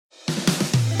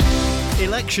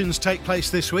Elections take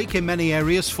place this week in many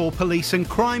areas for police and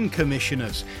crime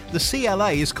commissioners. The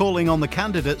CLA is calling on the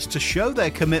candidates to show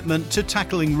their commitment to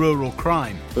tackling rural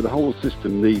crime. But the whole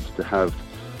system needs to have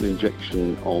an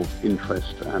injection of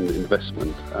interest and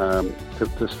investment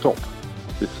to stop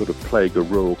this sort of plague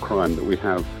of rural crime that we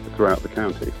have throughout the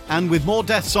county. And with more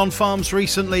deaths on farms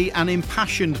recently, an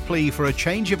impassioned plea for a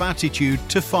change of attitude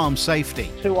to farm safety.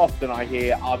 Too often I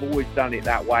hear, I've always done it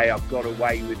that way, I've got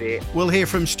away with it. We'll hear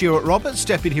from Stuart Roberts,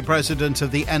 Deputy President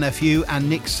of the NFU, and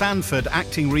Nick Sanford,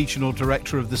 Acting Regional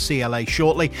Director of the CLA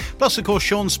shortly. Plus, of course,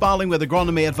 Sean Sparling with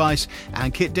agronomy advice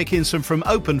and Kit Dickinson from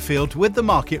Openfield with the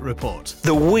market report.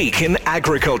 The Week in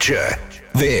Agriculture.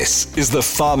 This is the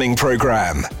Farming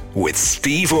Programme with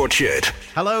Steve Orchard.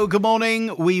 Hello, good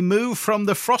morning. We move from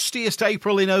the frostiest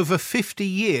April in over 50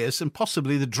 years and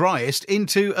possibly the driest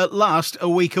into, at last, a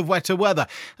week of wetter weather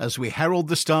as we herald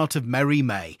the start of Merry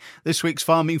May. This week's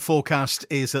farming forecast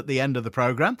is at the end of the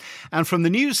programme. And from the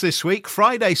news this week,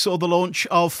 Friday saw the launch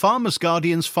of Farmers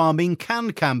Guardian's Farming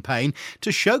Can campaign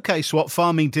to showcase what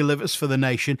farming delivers for the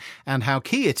nation and how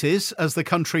key it is as the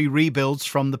country rebuilds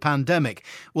from the pandemic.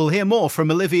 We'll hear more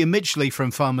from Olivia Midgley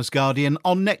from Farmers Guardian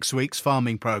on next week's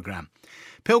farming programme.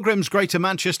 Pilgrim's Greater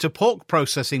Manchester pork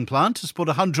processing plant has put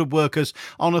 100 workers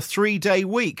on a 3-day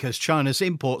week as China's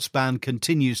imports ban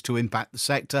continues to impact the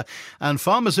sector, and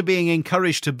farmers are being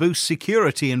encouraged to boost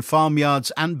security in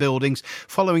farmyards and buildings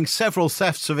following several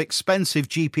thefts of expensive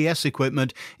GPS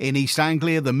equipment in East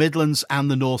Anglia, the Midlands and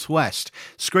the North West.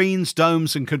 Screens,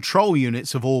 domes and control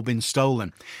units have all been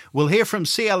stolen. We'll hear from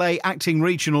CLA Acting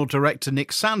Regional Director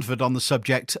Nick Sanford on the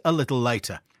subject a little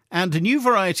later. And a new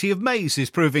variety of maize is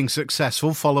proving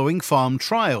successful following farm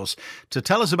trials. To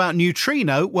tell us about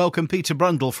Neutrino, welcome Peter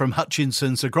Brundle from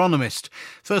Hutchinson's Agronomist.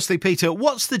 Firstly, Peter,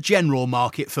 what's the general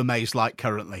market for maize like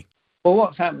currently? Well,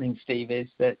 what's happening, Steve, is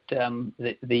that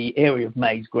the area of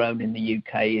maize grown in the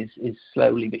UK is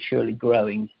slowly but surely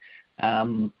growing.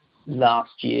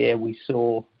 Last year we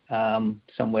saw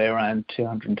somewhere around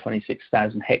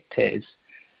 226,000 hectares,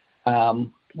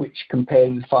 which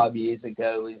compared with 5 years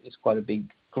ago is quite a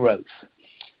big growth.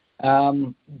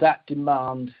 That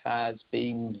demand has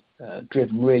been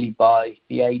driven really by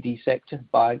the AD sector,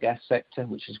 biogas sector,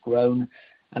 which has grown,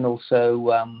 and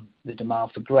also the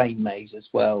demand for grain maize as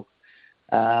well.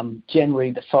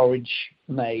 Generally, the forage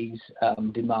maize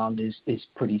demand is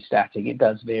pretty static. It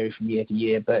does vary from year to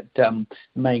year, but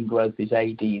main growth is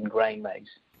AD and grain maize.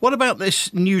 What about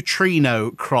this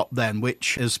Neutrino crop then,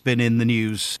 which has been in the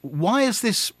news? Why has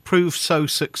this proved so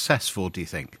successful, do you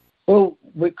think? Well,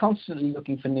 we're constantly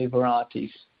looking for new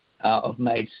varieties of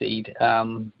maize seed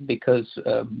because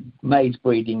maize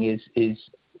breeding is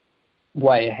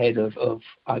way ahead of,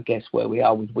 I guess, where we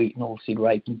are with wheat and oilseed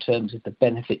rape in terms of the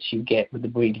benefits you get with the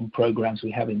breeding programs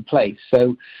we have in place.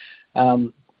 So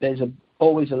there's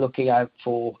always a looking out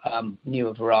for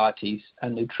newer varieties,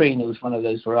 and Neutrino is one of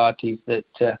those varieties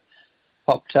that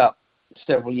popped up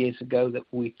several years ago that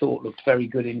we thought looked very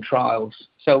good in trials.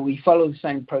 So we follow the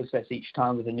same process each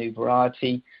time with a new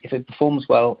variety. If it performs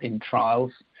well in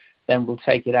trials, then we'll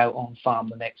take it out on farm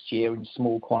the next year in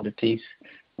small quantities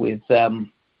with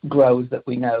growers that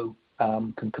we know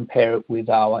can compare it with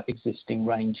our existing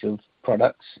range of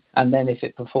products. And then if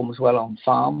it performs well on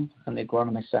farm and the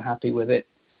agronomists are happy with it,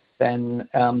 then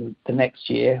the next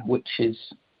year, which is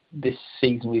this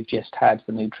season we've just had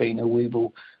for Neutrino, we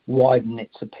will widen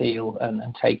its appeal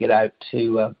and take it out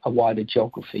to a wider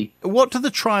geography. What do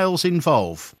the trials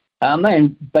involve? They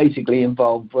basically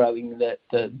involve growing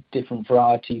the different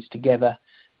varieties together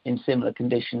in similar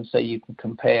conditions so you can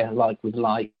compare like with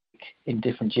like in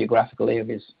different geographical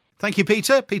areas. Thank you,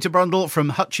 Peter. Peter Brundle from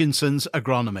Hutchinson's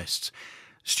Agronomists.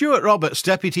 Stuart Roberts,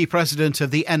 Deputy President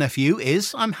of the NFU,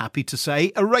 is, I'm happy to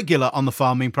say, a regular on the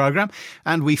farming programme,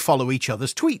 and we follow each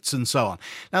other's tweets and so on.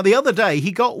 Now, the other day,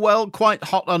 he got, quite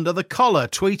hot under the collar,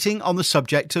 tweeting on the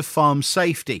subject of farm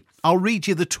safety. I'll read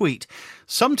you the tweet.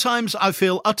 Sometimes I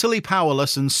feel utterly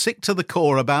powerless and sick to the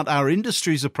core about our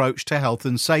industry's approach to health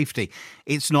and safety.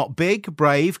 It's not big,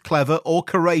 brave, clever or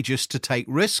courageous to take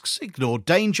risks, ignore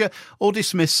danger or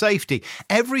dismiss safety.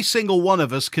 Every single one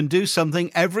of us can do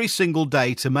something every single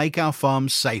day to make our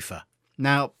farms safer.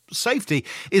 Now, safety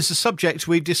is a subject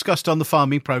we've discussed on the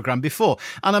farming programme before,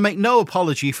 and I make no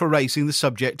apology for raising the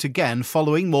subject again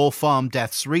following more farm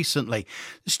deaths recently.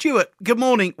 Stuart, good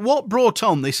morning. What brought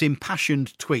on this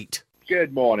impassioned tweet?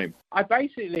 Good morning. I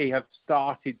basically have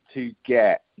started to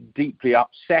get deeply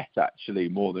upset, actually,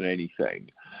 more than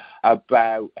anything,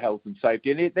 about health and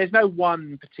safety. And there's no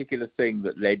one particular thing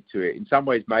that led to it. In some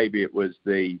ways, maybe it was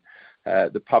the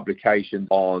publication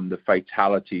on the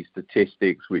fatality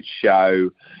statistics, which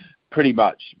show pretty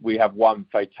much we have one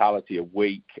fatality a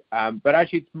week. But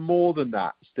actually, it's more than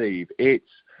that, Steve. It's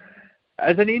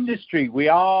as an industry, we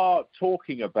are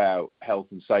talking about health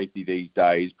and safety these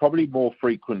days, probably more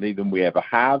frequently than we ever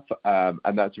have,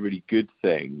 and that's a really good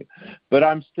thing. But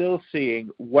I'm still seeing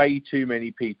way too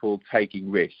many people taking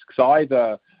risks.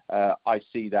 Either I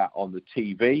see that on the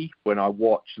TV when I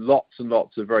watch lots and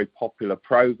lots of very popular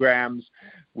programs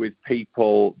with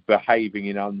people behaving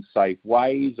in unsafe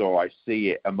ways, or I see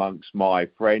it amongst my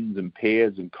friends and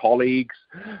peers and colleagues,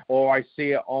 or I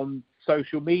see it on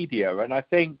social media. And I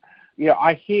think,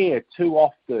 I hear too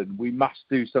often we must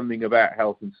do something about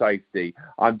health and safety.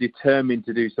 I'm determined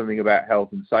to do something about health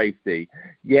and safety.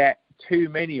 Yet too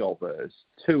many of us,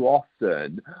 too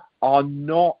often, are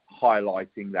not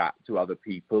highlighting that to other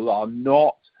people, are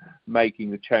not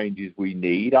making the changes we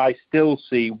need. I still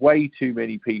see way too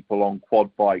many people on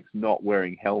quad bikes not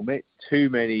wearing helmets, too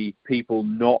many people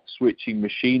not switching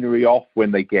machinery off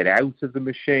when they get out of the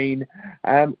machine.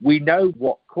 We know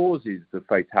what causes the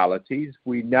fatalities.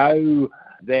 We know,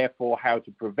 therefore, how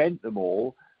to prevent them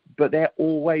all, but they're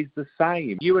always the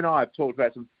same. You and I have talked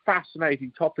about some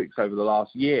fascinating topics over the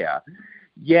last year,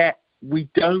 yet we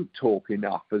don't talk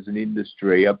enough as an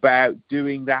industry about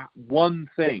doing that one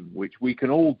thing which we can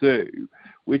all do,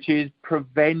 which is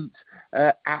prevent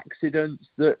accidents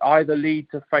that either lead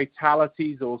to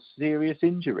fatalities or serious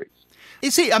injuries.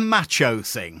 Is it a macho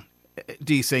thing,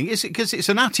 do you think? Is it because it's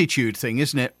an attitude thing,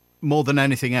 isn't it, more than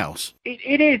anything else?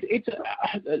 It is.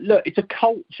 It's a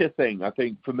culture thing, I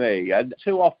think, for me. And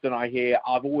too often I hear,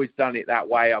 I've always done it that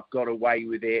way, I've got away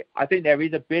with it. I think there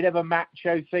is a bit of a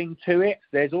macho thing to it.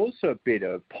 There's also a bit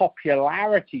of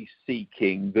popularity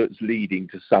seeking that's leading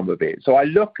to some of it. So I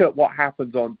look at what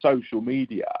happens on social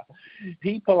media.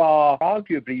 People are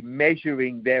arguably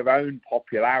measuring their own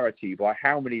popularity by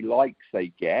how many likes they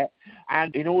get.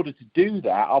 And in order to do that,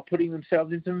 are putting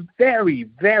themselves in some very,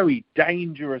 very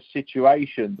dangerous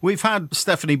situations. We've had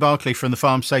Stephanie Barclay from the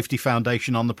Farm Safety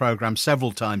Foundation on the programme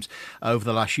several times over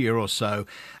the last year or so,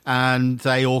 and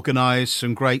they organise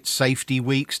some great safety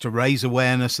weeks to raise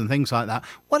awareness and things like that.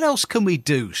 What else can we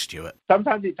do, Stuart?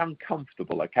 Sometimes it's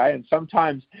uncomfortable, okay, and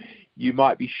sometimes you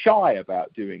might be shy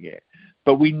about doing it.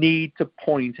 But we need to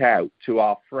point out to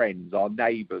our friends, our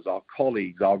neighbours, our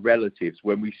colleagues, our relatives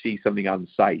when we see something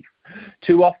unsafe.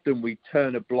 Too often we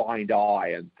turn a blind eye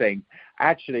and think,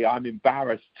 actually, I'm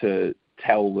embarrassed to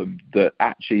tell them that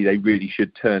actually they really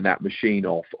should turn that machine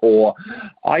off. Or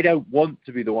I don't want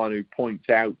to be the one who points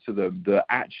out to them that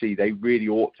actually they really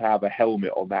ought to have a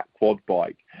helmet on that quad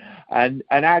bike. And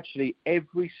actually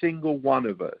every single one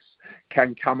of us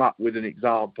can come up with an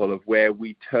example of where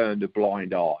we turned a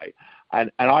blind eye. And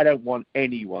I don't want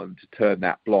anyone to turn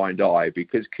that blind eye,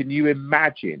 because can you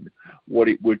imagine what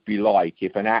it would be like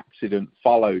if an accident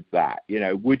followed that?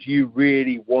 Would you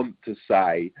really want to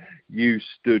say you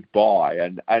stood by?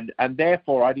 And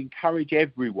therefore, I'd encourage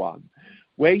everyone,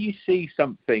 where you see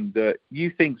something that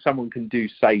you think someone can do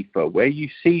safer, where you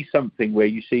see something where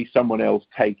you see someone else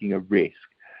taking a risk,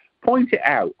 point it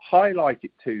out, highlight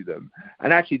it to them.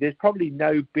 And actually, there's probably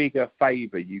no bigger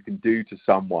favour you can do to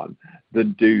someone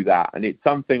than do that. And it's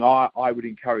something I would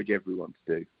encourage everyone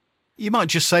to do. You might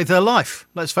just save their life,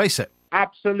 let's face it.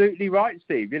 Absolutely right,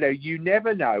 Steve. You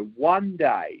never know. One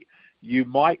day you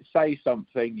might say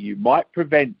something, you might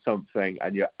prevent something,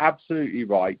 and you're absolutely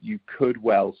right, you could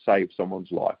well save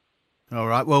someone's life. All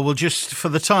right, well, we'll just, for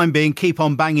the time being, keep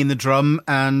on banging the drum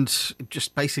and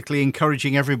just basically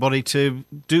encouraging everybody to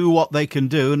do what they can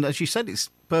do. And as you said, it's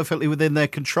perfectly within their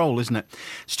control, isn't it?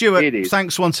 Stuart, it is.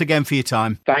 Thanks once again for your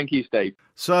time. Thank you, Steve.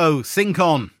 So, think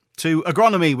on to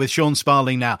agronomy with Sean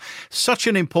Sparling now. Such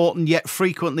an important yet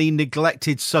frequently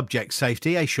neglected subject,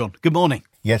 safety. Hey, Sean, good morning.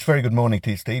 Yes, very good morning to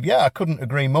you, Steve. Yeah, I couldn't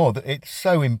agree more that it's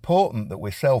so important that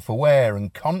we're self-aware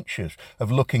and conscious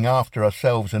of looking after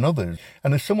ourselves and others.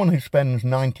 And as someone who spends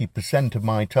 90% of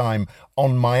my time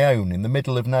on my own in the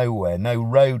middle of nowhere, no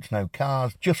roads, no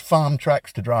cars, just farm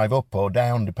tracks to drive up or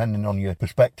down, depending on your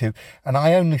perspective, and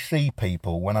I only see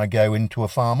people when I go into a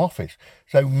farm office.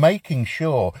 So making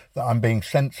sure that I'm being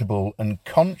sensible and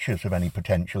conscious of any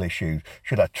potential issues.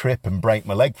 Should I trip and break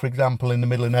my leg, for example, in the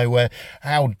middle of nowhere?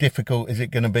 How difficult is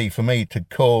it going to be for me to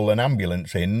call an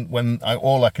ambulance in when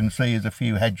all I can see is a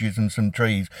few hedges and some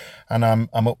trees and I'm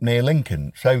up near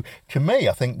Lincoln? So to me,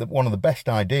 I think that one of the best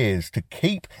ideas to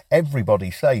keep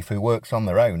everybody safe who works on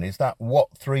their own is that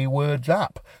What 3 Words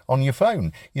app on your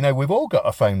phone. We've all got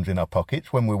our phones in our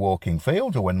pockets when we're walking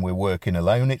fields or when we're working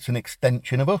alone. It's an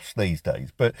extension of us these days.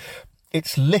 But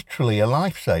it's literally a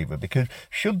lifesaver, because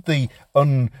should the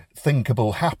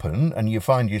unthinkable happen and you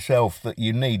find yourself that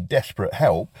you need desperate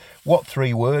help, what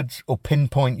 3 words will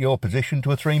pinpoint your position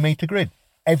to a 3-metre grid?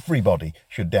 Everybody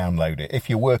should download it. If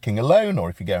you're working alone or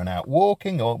if you're going out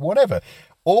walking or whatever,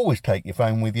 always take your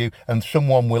phone with you, and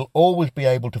someone will always be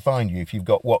able to find you if you've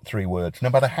got what 3 words, no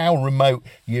matter how remote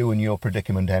you and your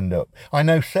predicament end up. I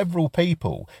know several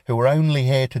people who are only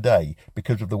here today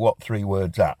because of the what 3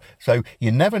 words app. So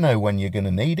you never know when you're going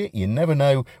to need it. You never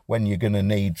know when you're going to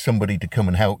need somebody to come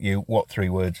and help you. What 3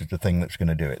 words is the thing that's going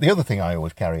to do it. The other thing I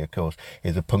always carry, of course,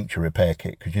 is a puncture repair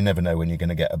kit, because you never know when you're going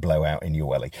to get a blowout in your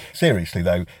welly. Seriously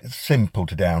though, it's simple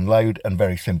to download and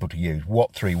very simple to use.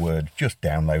 What 3 words, just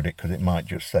download it, because it might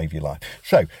just save your life.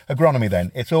 So, agronomy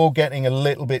then, it's all getting a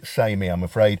little bit samey, I'm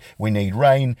afraid. We need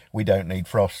rain, we don't need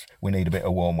frost, we need a bit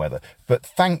of warm weather. But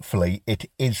thankfully, it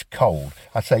is cold.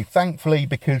 I say thankfully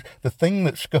because the thing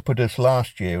that scuppered us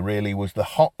last year really was the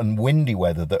hot and windy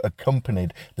weather that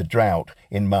accompanied the drought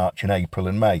in March and April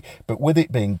and May. But with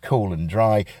it being cool and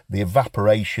dry, the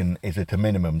evaporation is at a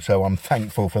minimum, so I'm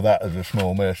thankful for that as a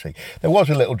small mercy. There was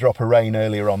a little drop of rain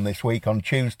earlier on this week. On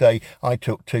Tuesday, I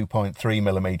took 2.3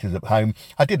 millimetres at home.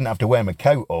 I didn't have to wear my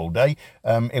coat all day.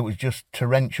 It was just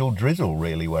torrential drizzle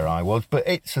really where I was, but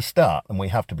it's a start and we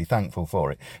have to be thankful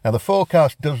for it. Now the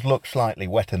forecast does look slightly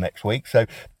wetter next week, so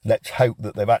let's hope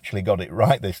that they've actually got it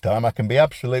right this time. I can be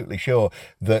absolutely sure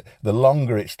that the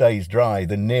longer it stays dry,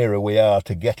 the nearer we are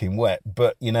to getting wet.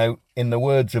 But, you know, in the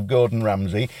words of Gordon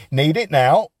Ramsay, need it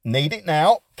now, need it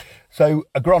now. So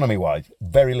agronomy-wise,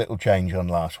 very little change on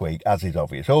last week, as is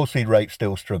obvious. Oilseed rape's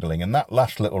still struggling, and that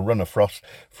last little run of frost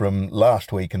from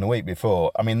last week and the week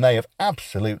before, I mean, they have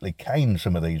absolutely caned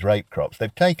some of these rape crops.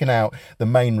 They've taken out the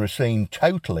main raceme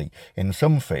totally in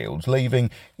some fields, leaving,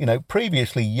 you know,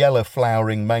 previously yellow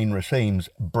flowering main racemes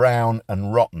brown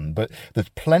and rotten. But there's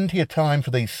plenty of time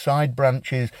for these side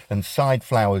branches and side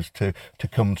flowers to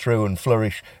come through and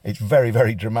flourish. It's very,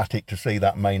 very dramatic to see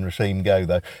that main raceme go,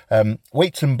 though.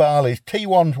 Wheats and barley,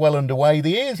 T1's well underway.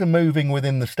 The ears are moving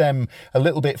within the stem a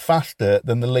little bit faster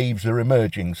than the leaves are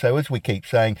emerging. So as we keep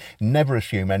saying, never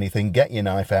assume anything. Get your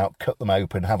knife out, cut them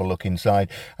open, have a look inside.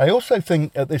 I also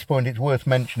think at this point it's worth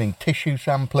mentioning tissue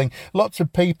sampling. Lots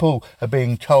of people are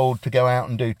being told to go out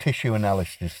and do tissue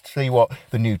analysis to see what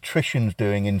the nutrition's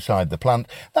doing inside the plant.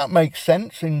 That makes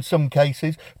sense in some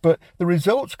cases, but the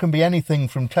results can be anything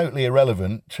from totally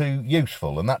irrelevant to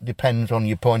useful, and that depends on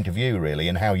your point of view really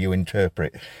and how you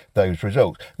interpret those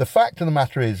results. The fact of the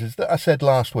matter is that I said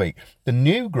last week, the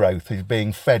new growth is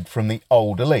being fed from the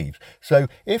older leaves. So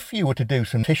if you were to do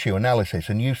some tissue analysis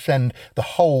and you send the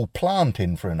whole plant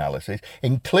in for analysis,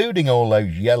 including all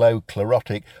those yellow,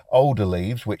 chlorotic, older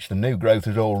leaves, which the new growth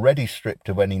has already stripped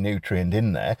of any nutrient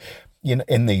in there,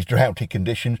 in these droughty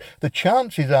conditions, the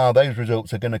chances are those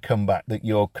results are going to come back that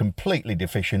you're completely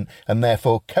deficient, and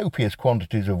therefore copious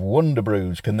quantities of Wonder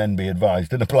Brews can then be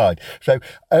advised and applied. So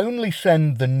only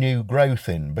send the new growth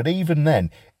in, but even then,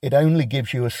 it only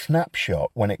gives you a snapshot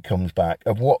when it comes back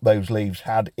of what those leaves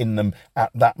had in them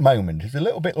at that moment. It's a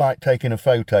little bit like taking a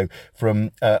photo from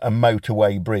a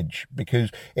motorway bridge, because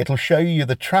it'll show you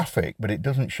the traffic, but it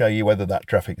doesn't show you whether that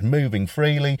traffic's moving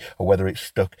freely or whether it's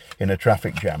stuck in a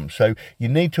traffic jam. So you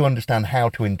need to understand how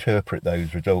to interpret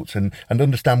those results and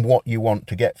understand what you want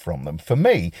to get from them. For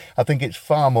me, I think it's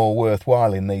far more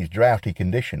worthwhile in these droughty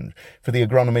conditions for the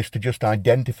agronomist to just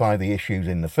identify the issues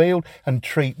in the field and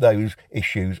treat those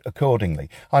issues accordingly.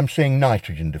 I'm seeing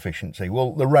nitrogen deficiency.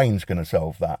 Well, the rain's going to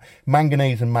solve that.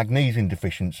 Manganese and magnesium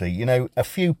deficiency, you know, a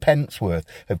few pence worth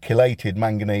of chelated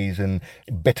manganese and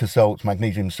bitter salts,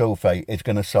 magnesium sulfate, is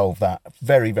going to solve that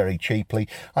very, very cheaply.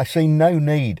 I see no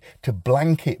need to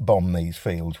blanket bomb these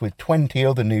fields with 20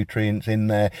 other nutrients in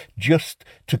there just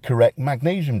to correct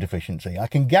magnesium deficiency. I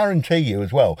can guarantee you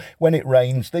as well, when it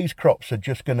rains, these crops are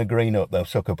just going to green up. They'll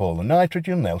suck up all the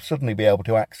nitrogen. They'll suddenly be able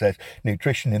to access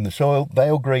nutrition in the soil.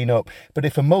 They'll green up. But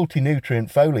if a multi-nutrient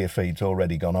foliar feed's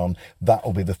already gone on,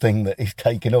 that'll be the thing that is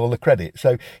taking all the credit.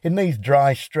 So in these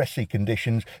dry, stressy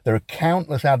conditions, there are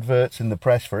countless adverts in the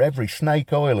press for every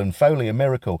snake oil and foliar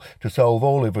miracle to solve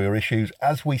all of your issues,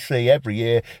 as we see every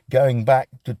year going back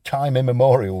to time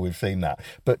immemorial. We've seen that.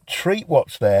 But treat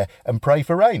what's there and pray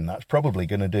for rain. That's probably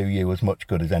going to do you as much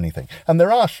good as anything. And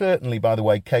there are certainly, by the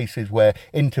way, cases where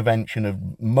intervention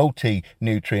of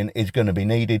multi-nutrient is going to be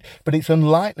needed, but it's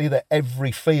unlikely that every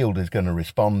every field is going to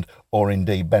respond or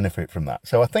indeed benefit from that.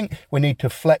 So I think we need to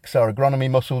flex our agronomy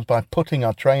muscles by putting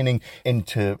our training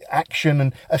into action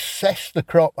and assess the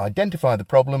crop, identify the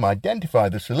problem, identify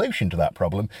the solution to that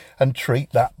problem, and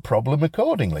treat that problem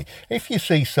accordingly. If you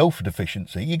see sulphur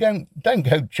deficiency, you don't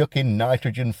go chucking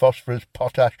nitrogen, phosphorus,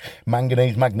 potash,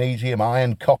 manganese, magnesium,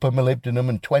 iron, copper, molybdenum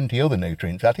and 20 other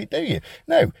nutrients at it, do you?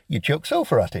 No, you chuck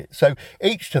sulphur at it. So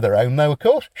each to their own though, of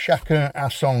course. Chacun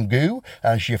à son goût,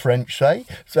 as your French say.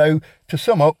 So to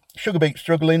sum up, sugar beet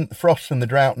struggling, frost and the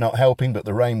drought not helping, but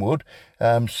the rain would.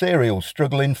 Cereals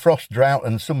struggling, frost, drought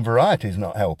and some varieties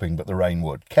not helping, but the rain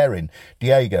would. Kerrin,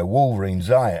 Diego, Wolverine,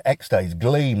 Zaya, X-Days,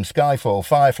 Gleam, Skyfall,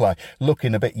 Firefly,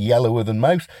 looking a bit yellower than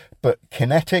most, but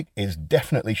Kinetic is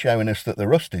definitely showing us that the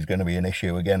rust is going to be an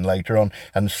issue again later on,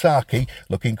 and Saki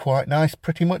looking quite nice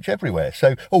pretty much everywhere.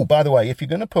 So, oh, by the way, if you're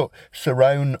going to put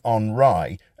Cerone on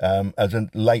rye as a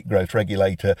late growth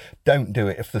regulator, don't do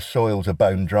it if the soils are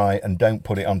bone dry, and don't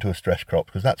put it onto a stress crop,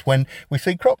 because that's when we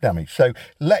see crop damage. So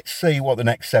let's see what the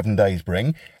next 7 days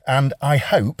bring, and I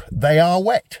hope they are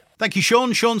wet. Thank you,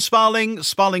 Sean. Sean Sparling,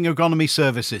 Sparling Agronomy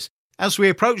Services. As we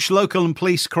approach local and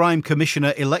police crime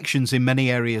commissioner elections in many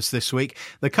areas this week,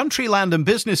 the Country Land and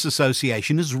Business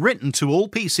Association has written to all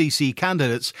PCC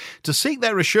candidates to seek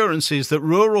their assurances that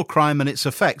rural crime and its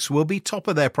effects will be top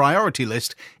of their priority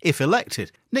list if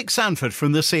elected. Nick Sanford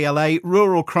from the CLA,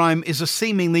 rural crime is a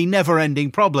seemingly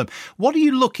never-ending problem. What are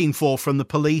you looking for from the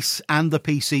police and the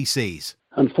PCCs?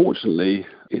 Unfortunately,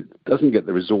 it doesn't get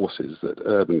the resources that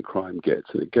urban crime gets,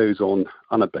 and it goes on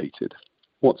unabated.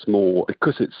 What's more,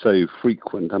 because it's so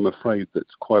frequent, I'm afraid that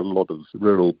quite a lot of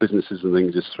rural businesses and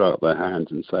things just throw up their hands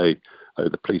and say, oh,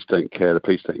 the police don't care, the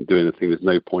police don't do anything, there's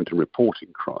no point in reporting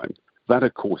crime. That,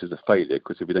 of course, is a failure,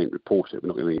 because if we don't report it, we're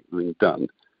not going to get anything done.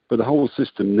 But the whole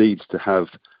system needs to have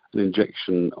an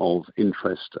injection of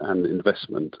interest and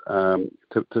investment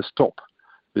to stop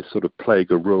this sort of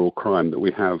plague of rural crime that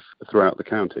we have throughout the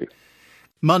county.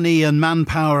 Money and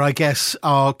manpower, I guess,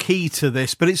 are key to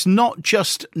this, but it's not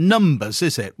just numbers,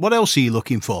 is it? What else are you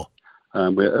looking for?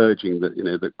 We're urging that,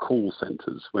 that call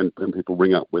centres, when people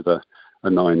ring up with a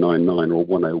 999 or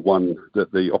 101,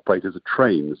 that the operators are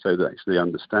trained so they actually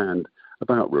understand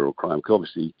about rural crime. Because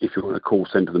obviously, if you're in a call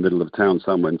centre in the middle of town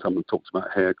somewhere and someone talks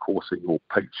about hair coursing or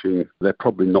poaching, they're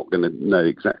probably not going to know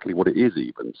exactly what it is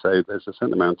even. So there's a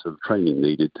certain amount of training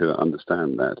needed to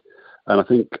understand that. And I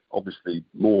think, obviously,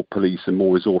 more police and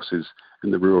more resources in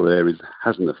the rural areas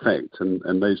has an effect.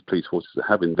 And those police forces that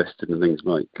have invested in things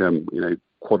like,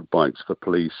 quad bikes for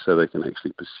police so they can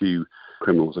actually pursue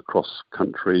criminals across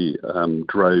country,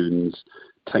 drones,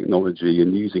 technology,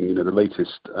 and using, the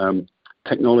latest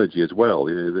technology as well.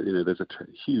 There's a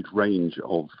huge range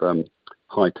of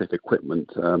high-tech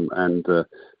equipment and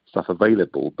stuff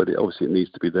available, but it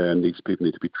needs to be there, and people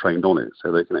need to be trained on it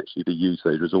so they can actually use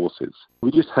those resources.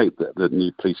 We just hope that the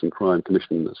new police and crime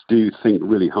commissioners do think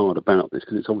really hard about this,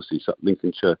 because it's obviously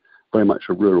Lincolnshire, very much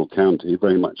a rural county,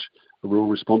 very much a rural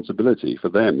responsibility for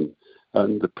them.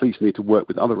 And the police need to work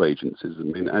with other agencies. I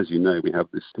mean, as you know, we have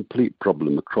this complete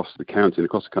problem across the county and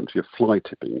across the country of fly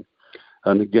tipping.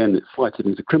 And again, fly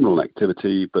tipping is a criminal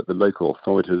activity, but the local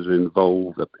authorities are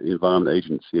involved, the Environment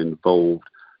Agency involved.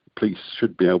 Police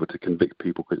should be able to convict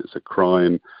people because it's a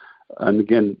crime. And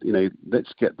again,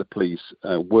 let's get the police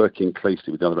working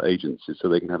closely with other agencies so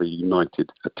they can have a united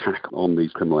attack on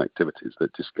these criminal activities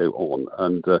that just go on.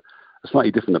 And a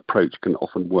slightly different approach can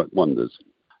often work wonders.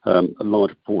 A large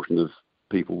proportion of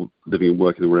people living and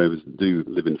working in the areas do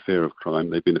live in fear of crime.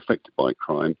 They've been affected by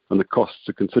crime, and the costs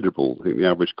are considerable. I think the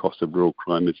average cost of rural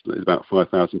crime is about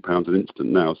 £5,000 an instant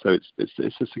now. So it's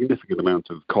a significant amount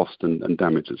of cost and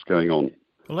damage that's going on.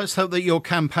 Well, let's hope that your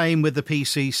campaign with the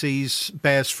PCCs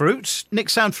bears fruit. Nick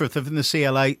Sanford of the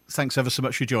CLA, thanks ever so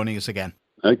much for joining us again.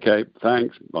 OK,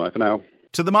 thanks. Bye for now.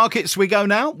 To the markets we go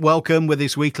now. Welcome with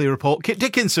his weekly report, Kit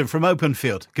Dickinson from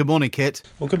Openfield. Good morning, Kit.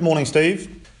 Well, good morning,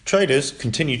 Steve. Traders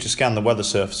continue to scan the weather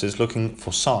surfaces looking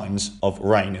for signs of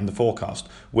rain in the forecast,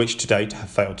 which to date have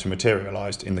failed to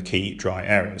materialise in the key dry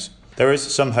areas. There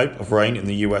is some hope of rain in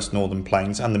the US Northern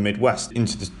Plains and the Midwest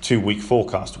into the 2-week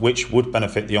forecast, which would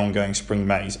benefit the ongoing spring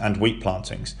maize and wheat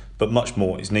plantings, but much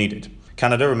more is needed.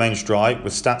 Canada remains dry,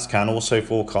 with StatsCan also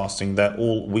forecasting their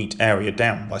all-wheat area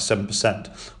down by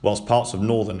 7%, whilst parts of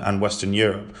northern and western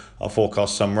Europe are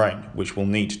forecast some rain, which will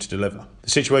need to deliver. The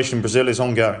situation in Brazil is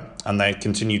ongoing, and they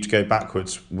continue to go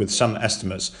backwards, with some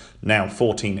estimates now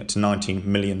 14 to 19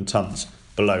 million tonnes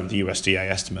below the USDA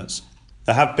estimates.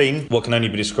 There have been what can only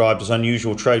be described as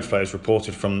unusual trade flows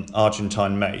reported from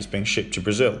Argentine maize being shipped to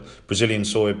Brazil, Brazilian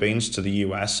soybeans to the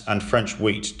US and French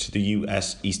wheat to the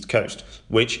US East Coast,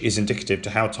 which is indicative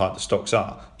to how tight the stocks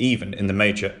are, even in the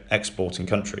major exporting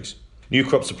countries. New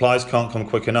crop supplies can't come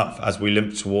quick enough as we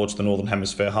limp towards the Northern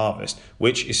Hemisphere harvest,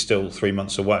 which is still 3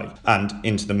 months away, and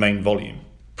into the main volume.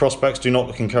 Prospects do not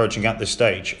look encouraging at this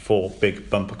stage for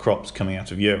big bumper crops coming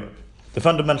out of Europe. The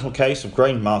fundamental case of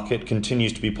grain market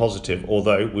continues to be positive,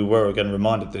 although we were again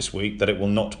reminded this week that it will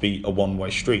not be a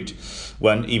one-way street,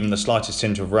 when even the slightest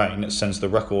hint of rain sends the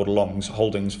record longs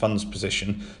holdings funds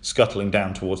position scuttling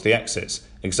down towards the exits,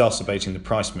 exacerbating the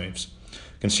price moves.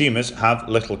 Consumers have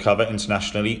little cover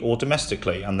internationally or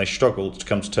domestically, and they struggled to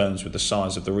come to terms with the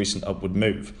size of the recent upward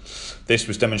move. This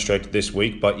was demonstrated this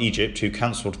week by Egypt, who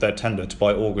cancelled their tender to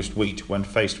buy August wheat when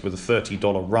faced with a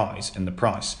 $30 rise in the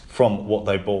price from what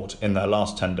they bought in their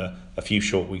last tender a few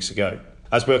short weeks ago.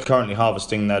 As we are currently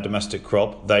harvesting their domestic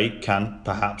crop, they can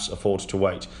perhaps afford to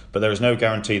wait, but there is no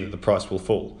guarantee that the price will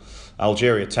fall.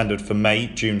 Algeria tendered for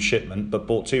May-June shipment but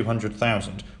bought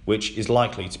 200,000, which is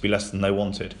likely to be less than they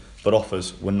wanted, but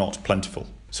offers were not plentiful.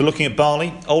 So looking at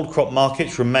barley, old crop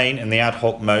markets remain in the ad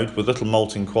hoc mode with little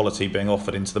malting quality being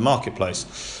offered into the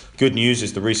marketplace. Good news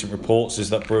is the recent reports is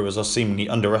that brewers are seemingly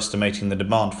underestimating the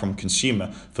demand from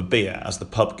consumer for beer as the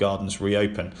pub gardens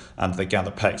reopen and they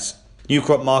gather pace. New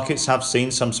crop markets have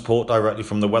seen some support directly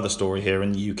from the weather story here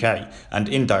in the UK and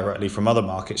indirectly from other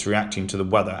markets reacting to the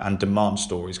weather and demand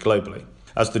stories globally.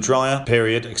 As the drier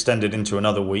period extended into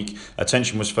another week,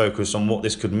 attention was focused on what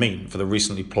this could mean for the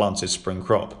recently planted spring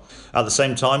crop. At the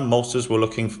same time, maltsters were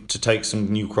looking to take some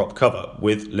new crop cover,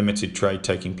 with limited trade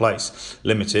taking place,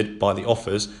 limited by the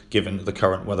offers given the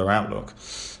current weather outlook.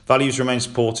 Values remain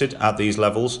supported at these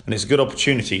levels, and it's a good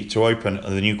opportunity to open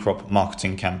the new crop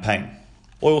marketing campaign.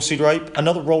 Oilseed rape,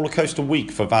 another rollercoaster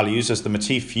week for values as the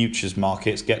Matif futures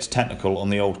markets gets technical on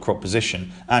the old crop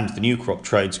position and the new crop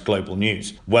trades global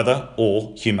news, weather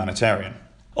or humanitarian.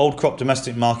 Old crop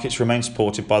domestic markets remain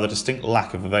supported by the distinct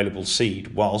lack of available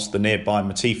seed, whilst the nearby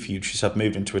Matif futures have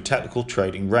moved into a technical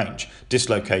trading range,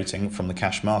 dislocating from the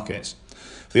cash markets.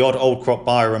 The odd old crop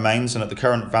buyer remains and at the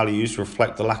current values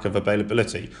reflect the lack of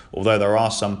availability, although there are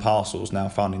some parcels now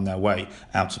finding their way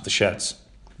out of the sheds.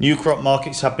 New crop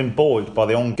markets have been buoyed by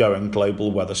the ongoing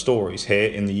global weather stories here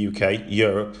in the UK,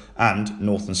 Europe and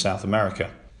North and South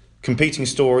America. Competing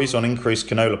stories on increased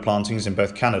canola plantings in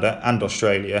both Canada and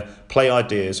Australia play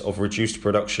ideas of reduced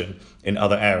production in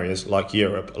other areas like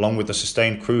Europe, along with the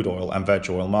sustained crude oil and veg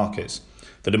oil markets.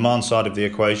 The demand side of the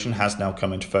equation has now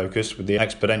come into focus with the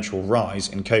exponential rise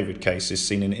in COVID cases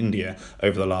seen in India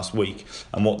over the last week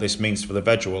and what this means for the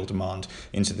veg oil demand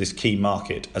into this key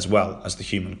market as well as the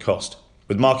human cost.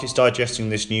 With markets digesting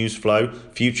this news flow,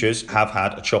 futures have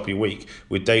had a choppy week,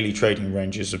 with daily trading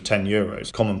ranges of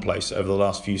 €10 commonplace over the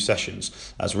last few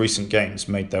sessions, as recent gains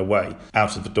made their way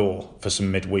out of the door for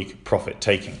some midweek profit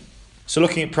taking. So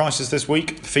looking at prices this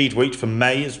week, feed wheat for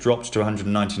May has dropped to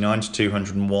 199 to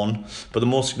 201, but the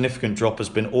more significant drop has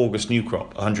been August new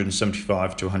crop,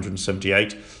 175 to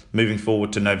 178, moving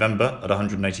forward to November at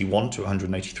 181 to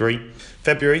 183,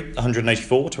 February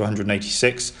 184 to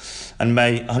 186, and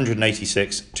May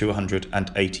 186 to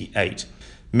 188.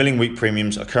 Milling wheat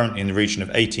premiums are currently in the region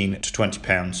of 18 to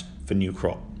 £20 for new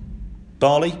crop.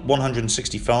 Barley,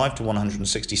 165 to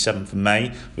 167 for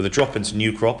May, with a drop into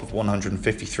new crop of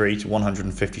 153 to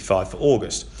 155 for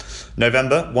August.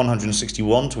 November,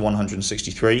 161 to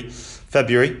 163.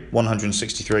 February,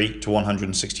 163 to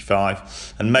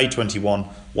 165. And May 21,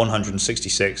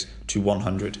 166 to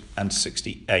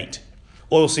 168.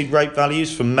 Oilseed rape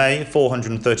values for May,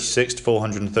 436 to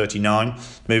 439.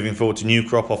 Moving forward to new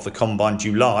crop off the combine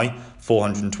July,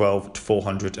 412 to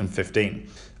 415.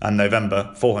 And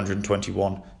November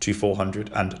 421 to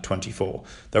 424.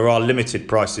 There are limited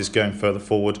prices going further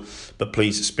forward, but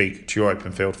please speak to your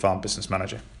Openfield Farm Business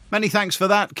Manager. Many thanks for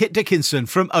that, Kit Dickinson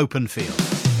from Openfield.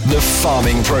 The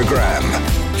Farming Programme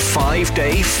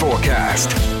 5-day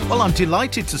forecast. Well, I'm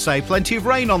delighted to say plenty of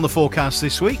rain on the forecast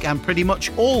this week and pretty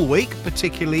much all week,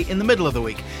 particularly in the middle of the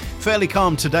week. Fairly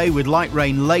calm today with light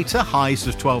rain later, highs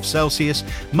of 12 Celsius.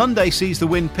 Monday sees the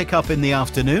wind pick up in the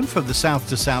afternoon from the south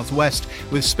to southwest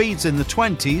with speeds in the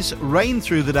 20s, rain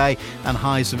through the day and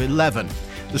highs of 11.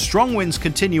 The strong winds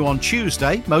continue on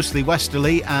Tuesday, mostly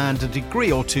westerly and a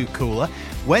degree or two cooler.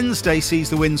 Wednesday sees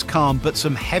the winds calm, but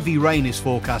some heavy rain is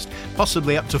forecast,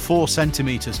 possibly up to 4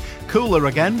 centimetres. Cooler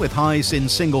again with highs in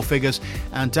single figures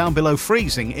and down below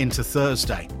freezing into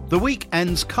Thursday. The week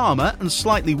ends calmer and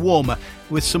slightly warmer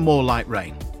with some more light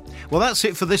rain. Well, that's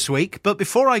it for this week. But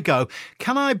before I go,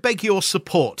 can I beg your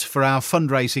support for our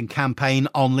fundraising campaign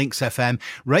on Links FM,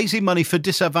 raising money for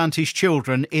disadvantaged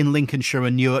children in Lincolnshire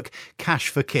and Newark, Cash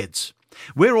for Kids?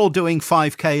 We're all doing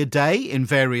 5k a day in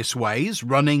various ways,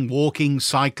 running, walking,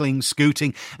 cycling,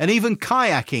 scooting, and even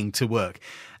kayaking to work.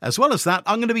 As well as that,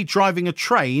 I'm going to be driving a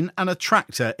train and a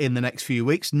tractor in the next few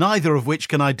weeks, neither of which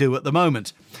can I do at the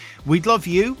moment. We'd love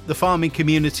you, the farming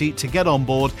community, to get on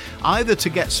board, either to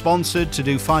get sponsored to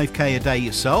do 5k a day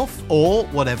yourself, or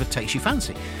whatever takes your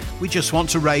fancy. We just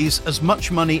want to raise as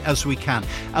much money as we can,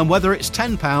 and whether it's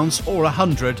 £10 or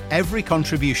 £100, every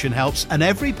contribution helps, and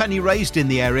every penny raised in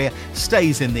the area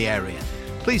stays in the area.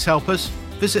 Please help us.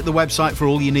 Visit the website for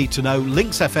all you need to know,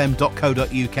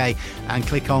 linksfm.co.uk, and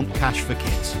click on Cash for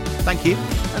Kids. Thank you,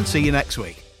 and see you next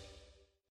week.